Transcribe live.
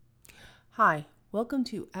Hi, welcome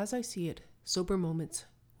to As I See It, Sober Moments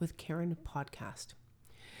with Karen podcast.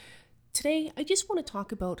 Today, I just want to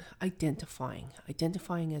talk about identifying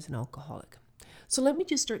as an alcoholic. So let me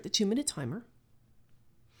just start the 2-minute timer.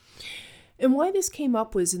 And why this came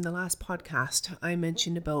up was in the last podcast, I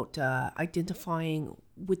mentioned about identifying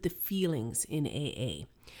with the feelings in AA.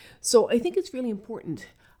 So I think it's really important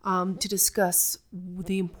to discuss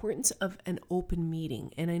the importance of an open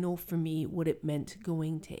meeting. And I know for me what it meant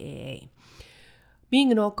going to AA.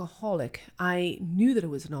 Being an alcoholic, I knew that I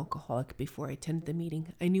was an alcoholic before I attended the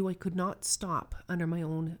meeting. I knew I could not stop under my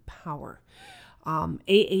own power.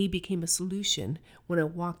 AA became a solution when I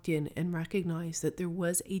walked in and recognized that there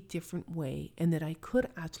was a different way and that I could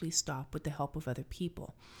actually stop with the help of other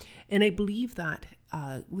people. And I believe that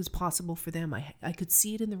was possible for them. I could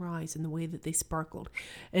see it in their eyes and the way that they sparkled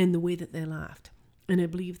and the way that they laughed. And I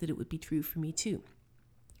believe that it would be true for me too.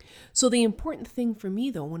 So the important thing for me,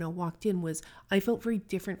 though, when I walked in was I felt very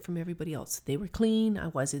different from everybody else. They were clean. I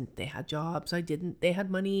wasn't. They had jobs. I didn't. They had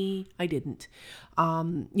money. I didn't.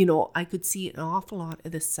 I could see an awful lot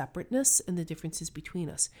of the separateness and the differences between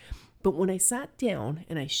us. But when I sat down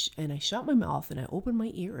and I shut my mouth and I opened my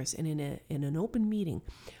ears and in an open meeting,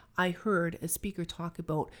 I heard a speaker talk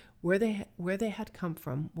about where they had come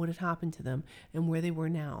from, what had happened to them, and where they were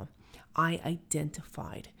now. I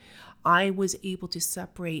identified. I was able to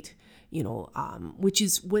separate, which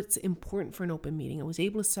is what's important for an open meeting. I was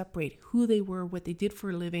able to separate who they were, what they did for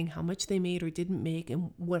a living, how much they made or didn't make,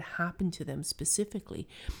 and what happened to them specifically.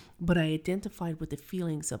 But I identified with the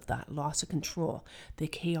feelings of that loss of control, the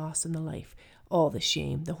chaos in the life, all the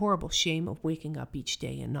shame, the horrible shame of waking up each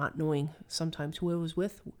day and not knowing sometimes who I was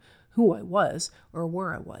with, who I was, or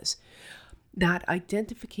where I was. That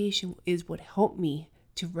identification is what helped me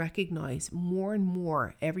to recognize more and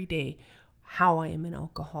more every day how I am an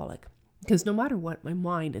alcoholic. Because no matter what, my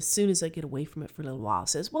mind, as soon as I get away from it for a little while,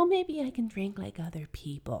 says, well, maybe I can drink like other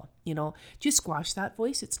people. Just squash that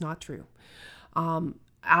voice. It's not true.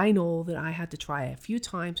 I know that I had to try a few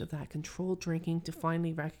times of that controlled drinking to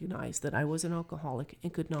finally recognize that I was an alcoholic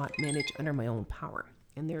and could not manage under my own power.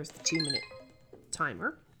 And there's the 2-minute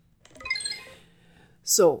timer.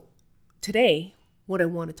 So today, what I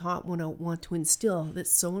want to instill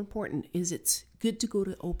that's so important is it's good to go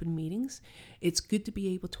to open meetings. It's good to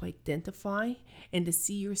be able to identify and to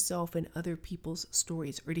see yourself in other people's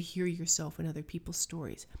stories or to hear yourself in other people's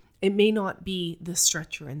stories. It may not be the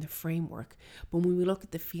structure and the framework, but when we look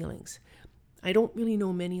at the feelings, I don't really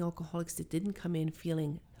know many alcoholics that didn't come in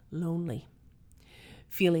feeling lonely,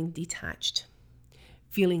 feeling detached,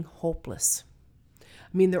 feeling hopeless.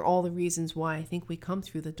 I mean, they're all the reasons why I think we come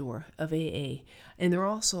through the door of AA. And they're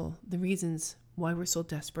also the reasons why we're so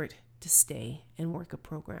desperate to stay and work a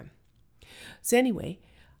program. So anyway,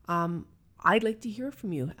 I'd like to hear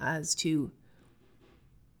from you as to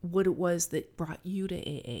what it was that brought you to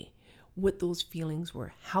AA, what those feelings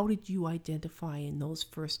were. How did you identify in those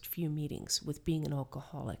first few meetings with being an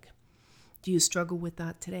alcoholic? Do you struggle with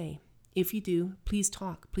that today? If you do, please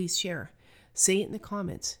talk, please share. Say it in the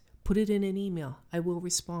comments. Put it in an email. I will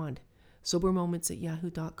respond.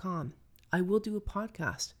 sobermoments@yahoo.com. I will do a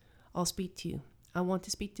podcast. I'll speak to you. I want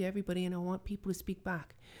to speak to everybody and I want people to speak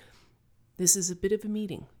back. This is a bit of a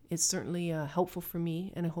meeting. It's certainly helpful for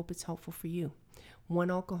me and I hope it's helpful for you.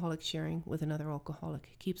 One alcoholic sharing with another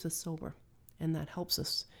alcoholic keeps us sober and that helps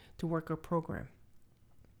us to work our program.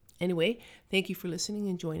 Anyway, thank you for listening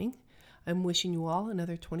and joining. I'm wishing you all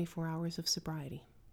another 24 hours of sobriety.